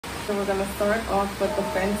So we're going to start off with the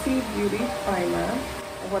Fenty Beauty Primer.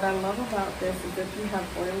 And what I love about this is if you have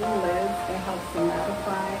oily lids, it helps to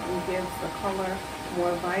mattify and gives the color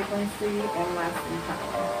more vibrancy and lasting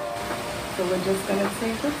power. So we're just going to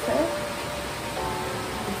take a sip.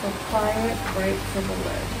 Just apply it right to the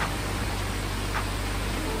lid.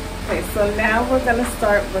 Okay, so now we're going to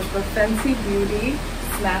start with the Fenty Beauty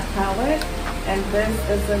Snap Palette. And this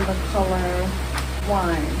is in the color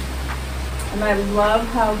Wine. And I love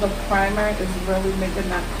how the primer is really making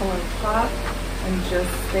that color pop and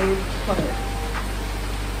just stay put.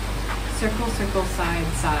 Circle, circle,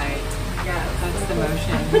 side, side. Yeah, that's the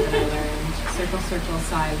motion that I learned. Circle, circle,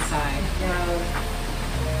 side, side. Yeah.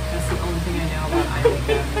 That's the only thing I know about eye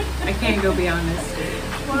makeup. I can't go beyond this stage.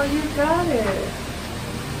 Well, you got it.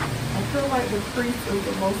 I feel like the crease is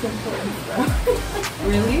the most important stuff.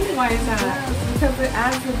 Really? Why is that? Yes, because it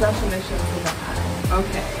adds the definition to the eye.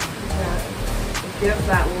 Okay. Yeah. Gives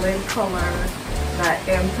that lid color, that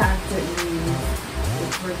impact it needs.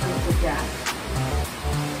 It bridges the gap.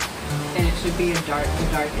 And it should be a darker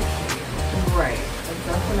shade. Right. It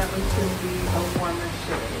definitely should be a warmer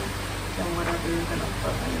shade than whatever you're going to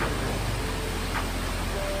put under it.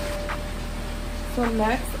 So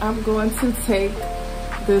next, I'm going to take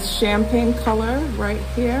this champagne color right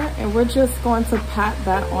here, and we're just going to pat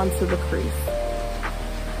that onto the crease.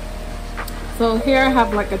 So here I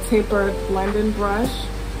have like a tapered blending brush.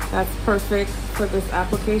 That's perfect for this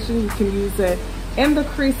application. You can use it in the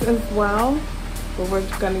crease as well, but we're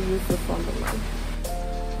going to use this on the lid.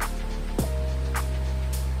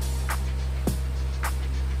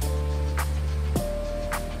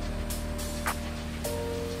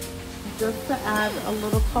 Just to add a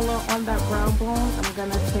little color on that brow bone, I'm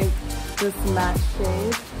going to take this matte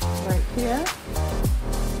shade right here.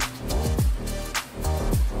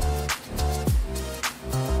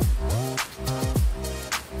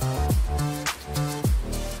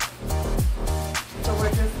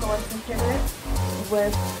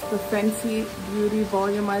 With the Fenty Beauty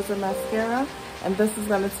Volumizer Mascara, and this is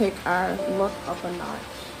going to take our look up a notch.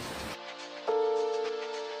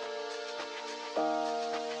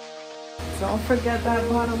 Don't forget that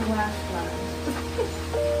bottom lash line.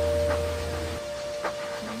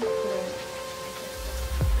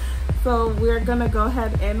 So we're going to go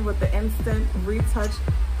ahead in with the Instant Retouch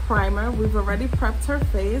Primer. We've already prepped her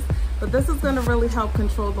face, but this is going to really help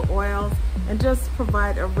control the oils and just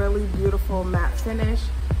provide a really beautiful matte finish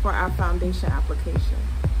for our foundation application.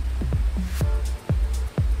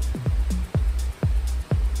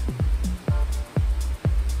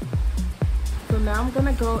 So now I'm going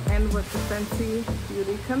to go in with the Fenty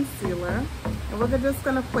Beauty Concealer, and we're just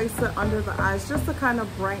going to place it under the eyes just to kind of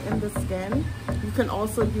brighten the skin. You can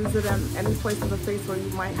also use it in any place of the face where you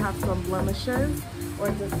might have some blemishes or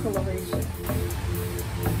discoloration.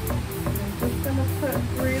 I'm just going to put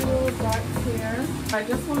 3 little dots here. I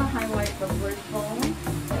just want to highlight the bridge bone.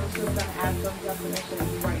 It's just going to add some definition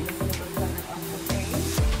and brightness to the center of the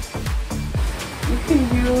face. You can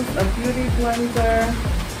use a beauty blender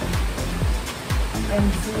and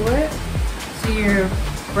do it. So you're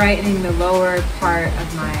brightening the lower part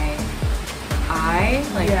of my eye?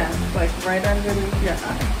 Like, yes, like right underneath your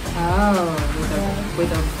eye. Oh,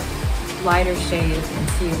 with a lighter shade of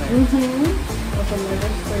concealer. With a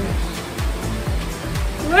lighter shade.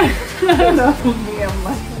 No, me, I'm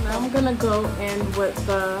like. Now I'm gonna go in with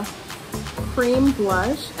the cream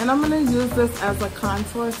blush, and I'm gonna use this as a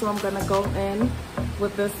contour. So I'm gonna go in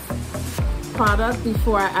with this product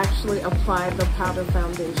before I actually apply the powder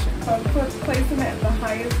foundation. I'm placing it at the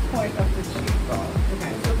highest point of the cheekbone.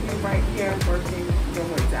 Okay, so be right here, working your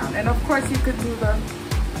way down. And of course, you could do the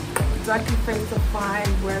duck your face to find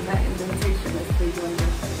where that indentation is for you in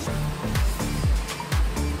your face.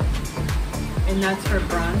 And that's for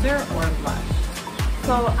bronzer or blush?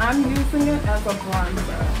 So I'm using it as a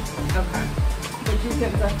bronzer. Okay. But you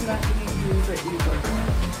can definitely use it either way.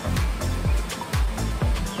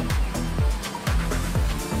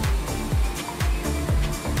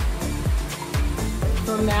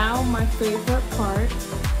 So now my favorite part,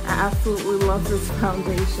 I absolutely love this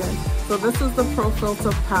foundation. So this is the Pro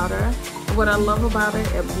Filt'r powder. And what I love about it,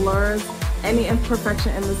 it blurs any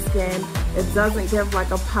imperfection in the skin. It doesn't give like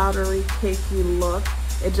a powdery, cakey look.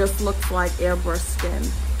 It just looks like airbrush skin.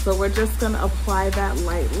 So we're just gonna apply that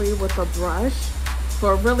lightly with a brush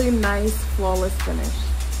for a really nice, flawless finish.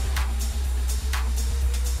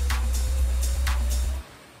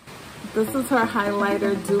 This is her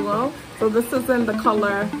highlighter duo. So this is in the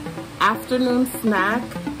color Afternoon Snack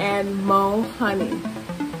and Mo Honey.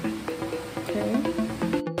 Okay.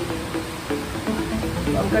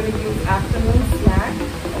 So I'm gonna use Afternoon Snack.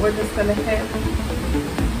 And we're just gonna hit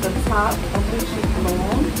the top of the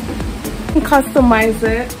cheekbone. You can customize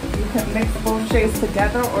it. You can mix both shades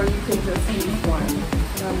together or you can just use one.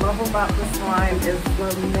 What I love about this line is the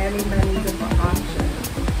many different options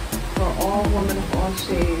for all women of all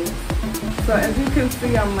shades. So as you can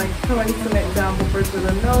see, I'm like placing it down the bridge of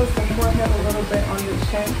the nose, the forehead, a little bit on the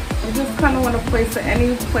chin. You just kind of want to place it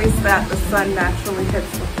any place that the sun naturally hits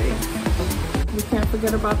the face. You can't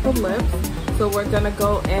forget about the lips. So we're gonna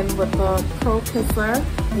go in with the Pro Kisser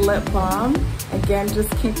Lip Balm. Again, just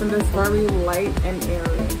keeping this very light and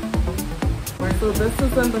airy. So this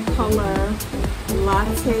is in the color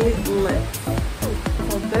Latte Lips.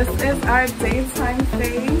 So this is our daytime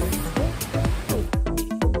face.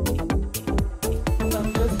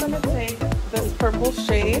 This purple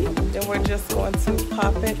shade, and we're just going to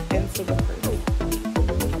pop it into the crease.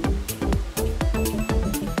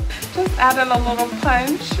 Just adding a little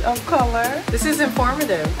punch of color. This is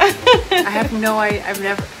informative. I have no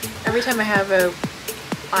idea. Every time I have a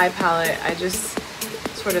eye palette, I just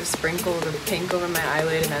sort of sprinkle the pink over my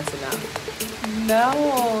eyelid and that's enough.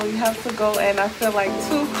 No, you have to go in, I feel like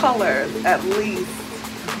 2 colors at least,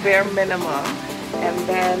 bare minimum. And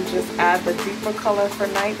then just add the deeper color for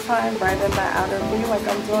nighttime right in that outer V like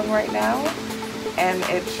I'm doing right now. And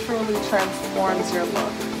it truly transforms your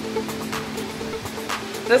look.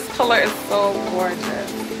 This color is so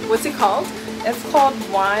gorgeous. What's it called? It's called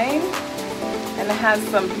Wine. And it has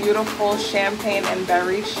some beautiful champagne and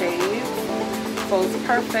berry shades. So it's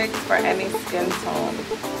perfect for any skin tone.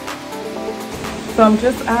 So I'm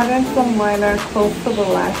just adding some liner close to the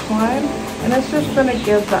lash line. And it's just going to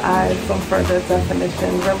give the eyes some further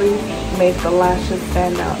definition, really make the lashes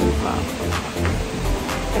stand out and pop.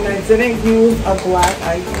 And I didn't use a black,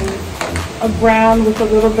 I used a brown with a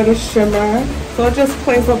little bit of shimmer. So it just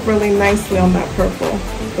plays up really nicely on that purple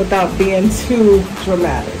without being too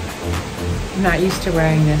dramatic. I'm not used to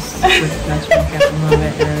wearing this with much makeup. I'm a little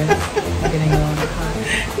bit nervous. I'm getting a little hot.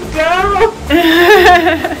 Girl!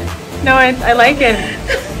 No, I like it.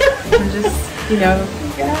 I'm just, you know,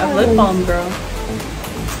 a lip balm girl.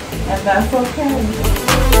 And that's okay.